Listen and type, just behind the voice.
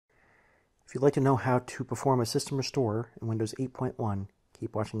If you'd like to know how to perform a system restore in Windows 8.1,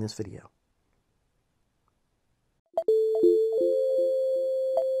 keep watching this video.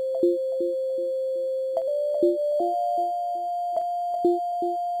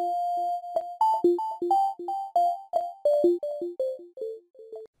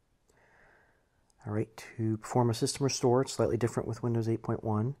 Alright, to perform a system restore, it's slightly different with Windows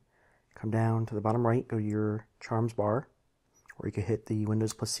 8.1. Come down to the bottom right, go to your Charms bar, or you can hit the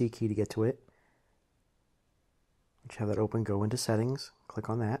Windows plus C key to get to it. Once you have that open, go into Settings,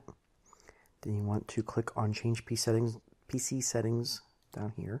 click on that. Then you want to click on Change PC Settings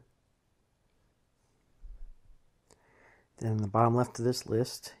down here. Then in the bottom left of this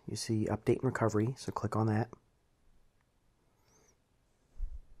list, you see Update and Recovery, so click on that.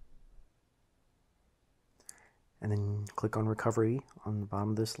 And then click on Recovery on the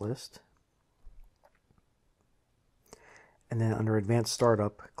bottom of this list. And then under Advanced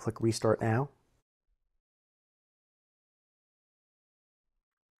Startup, click Restart Now.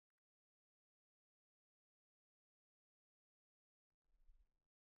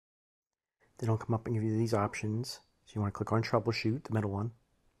 Then it'll come up and give you these options. So you want to click on Troubleshoot, the middle one.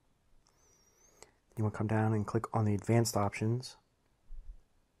 You want to come down and click on the Advanced options.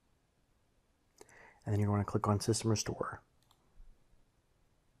 And then you want to click on System Restore.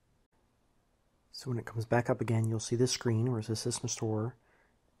 So when it comes back up again, you'll see this screen where it says System Restore,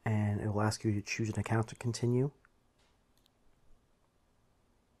 and it will ask you to choose an account to continue.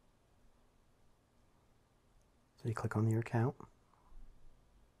 So you click on your account.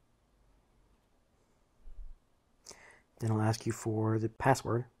 Then it'll ask you for the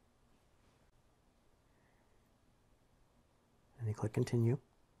password. And you click Continue.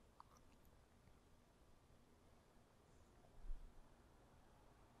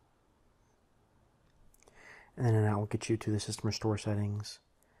 And then that will get you to the System Restore settings.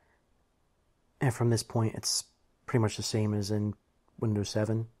 And from this point, it's pretty much the same as in Windows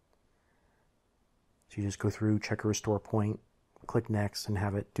 7. So you just go through, check a restore point, click Next, and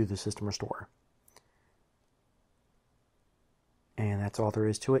have it do the System Restore. And that's all there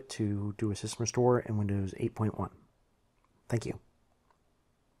is to it to do a System Restore in Windows 8.1. Thank you.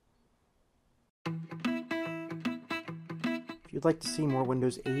 If you'd like to see more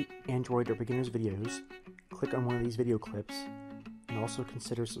Windows 8, Android, or beginners videos, click on one of these video clips, and also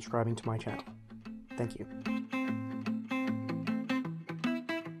consider subscribing to my channel. Thank you.